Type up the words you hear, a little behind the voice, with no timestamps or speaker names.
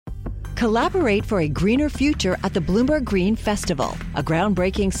Collaborate for a greener future at the Bloomberg Green Festival, a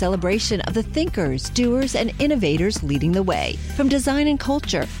groundbreaking celebration of the thinkers, doers, and innovators leading the way. From design and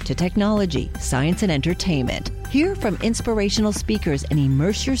culture to technology, science, and entertainment. Hear from inspirational speakers and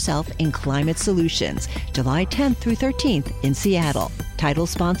immerse yourself in climate solutions. July 10th through 13th in Seattle. Title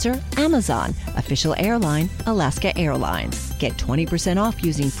sponsor, Amazon. Official airline, Alaska Airlines. Get 20% off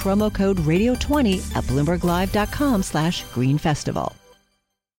using promo code Radio20 at BloombergLive.com/greenfestival.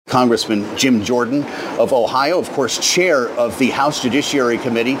 Congressman Jim Jordan of Ohio, of course, chair of the House Judiciary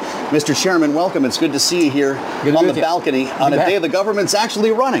Committee. Mr. Chairman, welcome. It's good to see you here on the balcony on a day the government's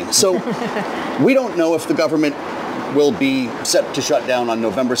actually running. So we don't know if the government will be set to shut down on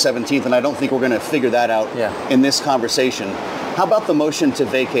November 17th, and I don't think we're going to figure that out in this conversation. How about the motion to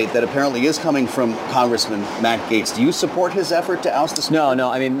vacate that apparently is coming from Congressman Matt Gaetz? Do you support his effort to oust the Speaker?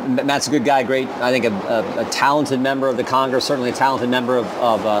 No. I mean, Matt's a good guy, great, I think a talented member of the Congress, certainly a talented member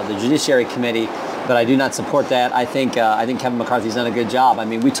of the Judiciary Committee, but I do not support that. I think Kevin McCarthy's done a good job. I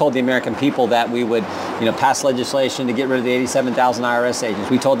mean, we told the American people that we would, pass legislation to get rid of the 87,000 IRS agents.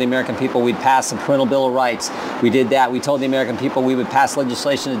 We told the American people we'd pass the Parental Bill of Rights. We did that. We told the American people we would pass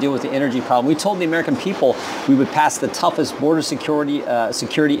legislation to deal with the energy problem. We told the American people we would pass the toughest border security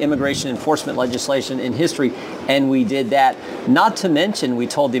immigration enforcement legislation in history, and we did that. Not to mention, we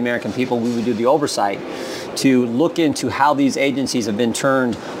told the American people we would do the oversight to look into how these agencies have been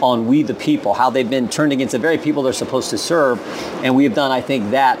turned on we the people, how they've been turned against the very people they're supposed to serve. And we have done, I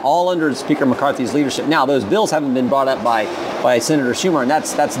think, that all under Speaker McCarthy's leadership. Now, those bills haven't been brought up by Senator Schumer, and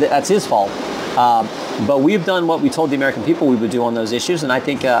that's his fault. But we've done what we told the American people we would do on those issues, and I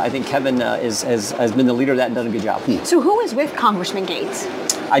think Kevin has been the leader of that and done a good job. So who is with Congressman Gaetz?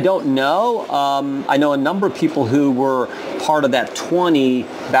 I don't know. I know a number of people who were part of that 20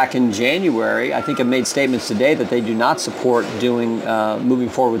 back in January, I think have made statements today that they do not support moving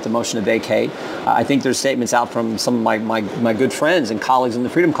forward with the motion to vacate. I think there's statements out from some of my good friends and colleagues in the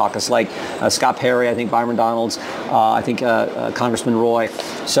Freedom Caucus, like Scott Perry, I think Byron Donalds, I think Congressman Roy.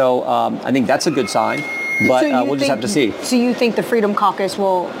 So I think that's a good sign, but we'll just have to see. So you think the Freedom Caucus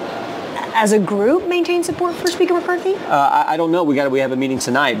will, as a group, maintain support for Speaker McCarthy? I don't know. We have a meeting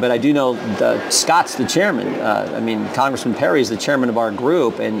tonight, but I do know Scott's the chairman. Congressman Perry is the chairman of our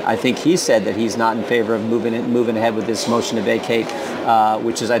group, and I think he said that he's not in favor of moving ahead with this motion to vacate,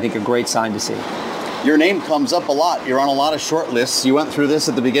 which is, I think, a great sign to see. Your name comes up a lot. You're on a lot of short lists. You went through this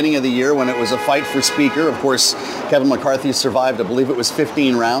at the beginning of the year when it was a fight for Speaker. Of course, Kevin McCarthy survived, I believe it was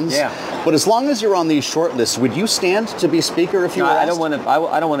 15 rounds. Yeah. But as long as you're on these short lists, would you stand to be Speaker if you were asked? I don't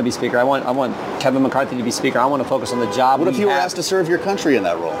want to be Speaker. I want Kevin McCarthy to be Speaker. I want to focus on the job. What if you were asked to serve your country in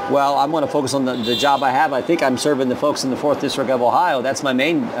that role? Well, I want to focus on the job I have. I think I'm serving the folks in the 4th District of Ohio. That's my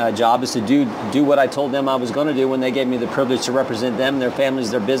main job, is to do what I told them I was going to do when they gave me the privilege to represent them, their families,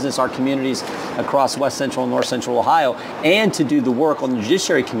 their business, our communities across West Central and North Central Ohio, and to do the work on the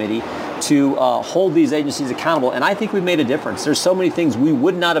Judiciary Committee to hold these agencies accountable. And I think we've made a difference. There's so many things we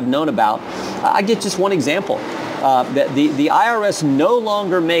would not have known about. I get just one example. The IRS no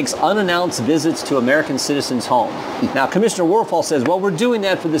longer makes unannounced visits to American citizens' home. Now, Commissioner Werfel says, well, we're doing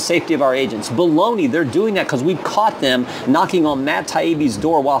that for the safety of our agents. Baloney, they're doing that because we caught them knocking on Matt Taibbi's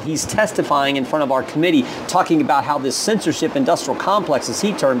door while he's testifying in front of our committee, talking about how this censorship industrial complex, as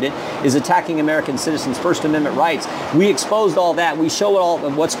he termed it, is attacking American citizens' First Amendment rights. We exposed all that. We show all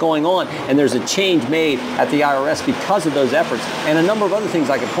of what's going on, and there's a change made at the IRS because of those efforts, and a number of other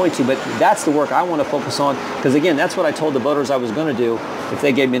things I could point to, but that's the work I want to focus on, because, again, that's what I told the voters I was going to do if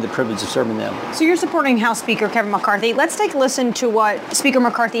they gave me the privilege of serving them. So you're supporting House Speaker Kevin McCarthy. Let's take a listen to what Speaker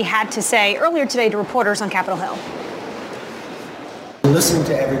McCarthy had to say earlier today to reporters on Capitol Hill. Listening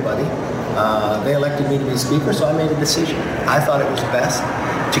to everybody, they elected me to be Speaker, so I made a decision. I thought it was best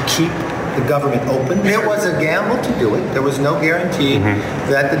to keep the government open. It was a gamble to do it. There was no guarantee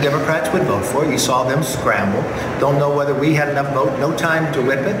that the Democrats would vote for it. You saw them scramble. Don't know whether we had enough vote. No time to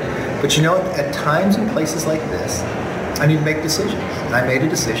rip it. But you know, at times in places like this, I need to make decisions. And I made a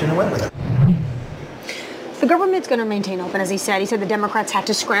decision and went with it. The government's going to maintain open, as he said. He said the Democrats had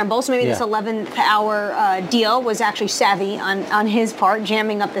to scramble, so maybe this 11th hour deal was actually savvy on his part,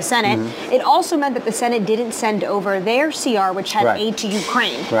 jamming up the Senate. It also meant that the Senate didn't send over their CR, which had aid to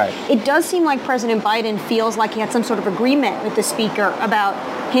Ukraine. It does seem like President Biden feels like he had some sort of agreement with the Speaker about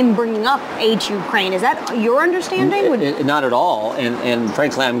him bringing up aid to Ukraine. Is that your understanding? Not at all. And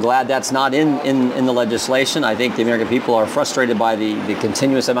frankly, I'm glad that's not in the legislation. I think the American people are frustrated by the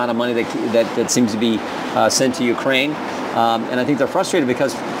continuous amount of money that seems to be sent to Ukraine. And I think they're frustrated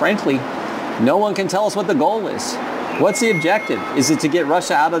because, frankly, no one can tell us what the goal is. What's the objective? Is it to get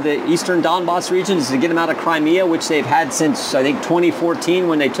Russia out of the eastern Donbass region? Is it to get them out of Crimea, which they've had since, I think, 2014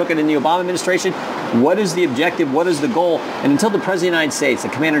 when they took it in the Obama administration? What is the objective? What is the goal? And until the President of the United States, the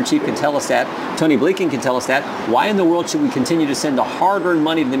Commander-in-Chief can tell us that, Tony Blinken can tell us that, why in the world should we continue to send the hard-earned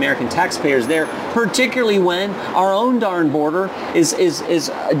money to the American taxpayers there, particularly when our own darn border is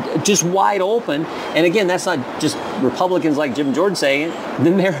just wide open? And again, that's not just Republicans like Jim Jordan saying it.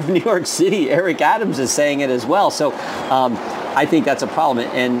 The mayor of New York City, Eric Adams, is saying it as well. So I think that's a problem.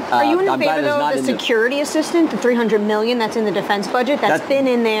 And are you in favor, though, of the security assistance, the $300 million that's in the defense budget? That's been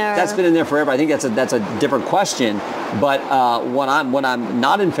in there. That's been in there forever. I think that's a different question. But what I'm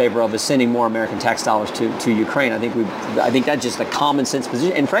not in favor of is sending more American tax dollars to Ukraine. I think that's just a common sense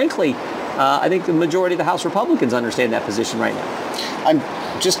position. And frankly, I think the majority of the House Republicans understand that position right now. I'm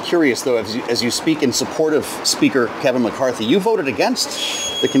just curious, though, as you speak in support of Speaker Kevin McCarthy, you voted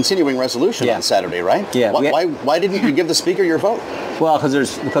against the continuing resolution on Saturday, right? Yeah. Why didn't you give the Speaker your vote? Well,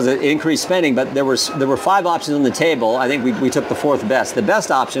 because of increased spending, but there were 5 options on the table. I think we took the fourth best. The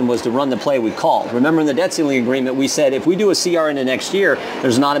best option was to run the play we called. Remember, in the debt ceiling agreement, we said if we do a CR in the next year,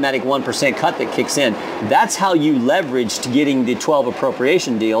 there's an automatic 1% cut that kicks in. That's how you leverage to getting the 12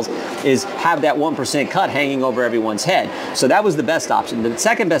 appropriation deals, is have that 1% cut hanging over everyone's head. So that was the best option. The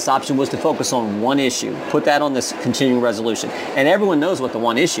second best option was to focus on one issue, put that on this continuing resolution. And everyone knows what the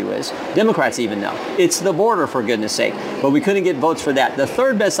one issue is. Democrats even know. It's the border, for goodness sake. But we couldn't get votes for that. The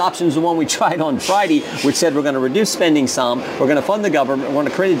third best option is the one we tried on Friday, which said we're going to reduce spending some, we're going to fund the government, we're going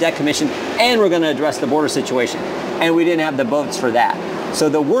to create a debt commission, and we're going to address the border situation. And we didn't have the votes for that. So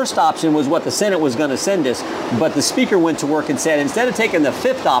the worst option was what the Senate was going to send us, but the Speaker went to work and said, instead of taking the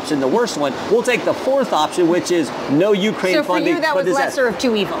fifth option, the worst one, we'll take the fourth option, which is no Ukraine funding. So for you, that was lesser of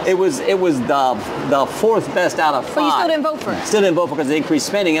two evils. It was the fourth best out of 5. But you still didn't vote for it. Still didn't vote for it because of the increased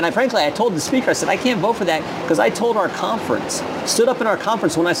spending. And frankly, I told the Speaker, I said, I can't vote for that because I told our conference, stood up in our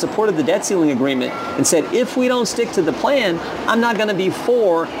conference when I supported the debt ceiling agreement and said, if we don't stick to the plan, I'm not going to be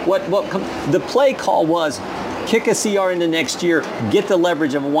for what the play call was. Kick a CR into next year, get the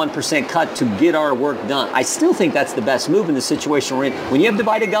leverage of a 1% cut to get our work done. I still think that's the best move in the situation we're in. When you have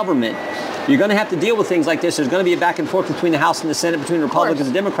divided government, you're going to have to deal with things like this. There's going to be a back and forth between the House and the Senate, between Republicans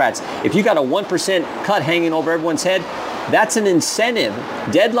and Democrats. If you got a 1% cut hanging over everyone's head, that's an incentive.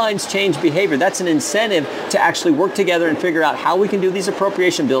 Deadlines change behavior. That's an incentive to actually work together and figure out how we can do these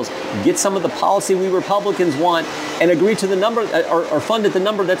appropriation bills, get some of the policy we Republicans want, and agree to the number or fund at the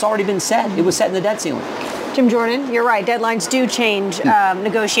number that's already been set. It was set in the debt ceiling. Jim Jordan, you're right. Deadlines do change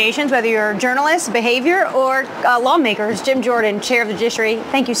negotiations, whether you're journalists, behavior, or lawmakers. Jim Jordan, Chair of the Judiciary,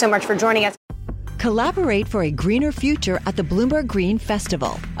 thank you so much for joining us. Collaborate for a greener future at the Bloomberg Green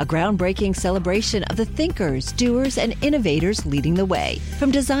Festival, a groundbreaking celebration of the thinkers, doers, and innovators leading the way.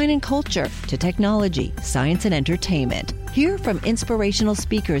 From design and culture to technology, science, and entertainment. Hear from inspirational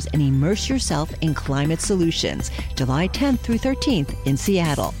speakers and immerse yourself in climate solutions. July 10th through 13th in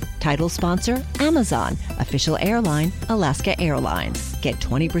Seattle. Title sponsor, Amazon. Official airline, Alaska Airlines. Get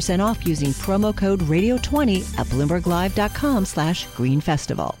 20% off using promo code radio20 at BloombergLive.com/Green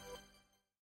Festival.